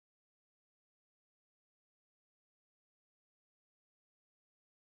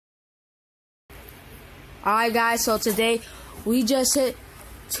Alright guys, so today we just hit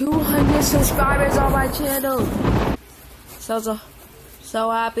 200 subscribers on my channel. So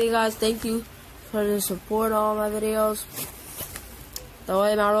happy guys. Thank you for the support on all my videos. The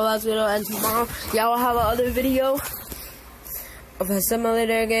way my Roblox video, and tomorrow y'all will have another video of a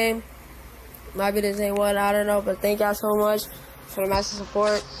simulator game. Might be the same one, I don't know, but thank y'all so much for the massive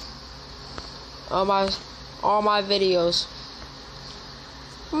support on all my videos.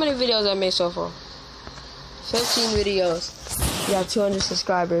 How many videos I made so far? 15 videos. We have 200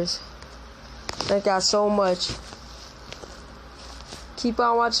 subscribers. Thank y'all so much. Keep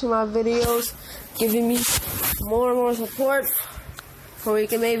on watching my videos, giving me more and more support, so we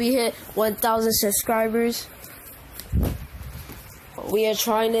can maybe hit 1,000 subscribers. We are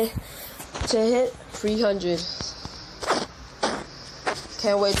trying to hit 300.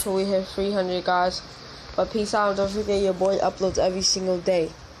 Can't wait till we hit 300, guys. But peace out. Don't forget your boy uploads every single day.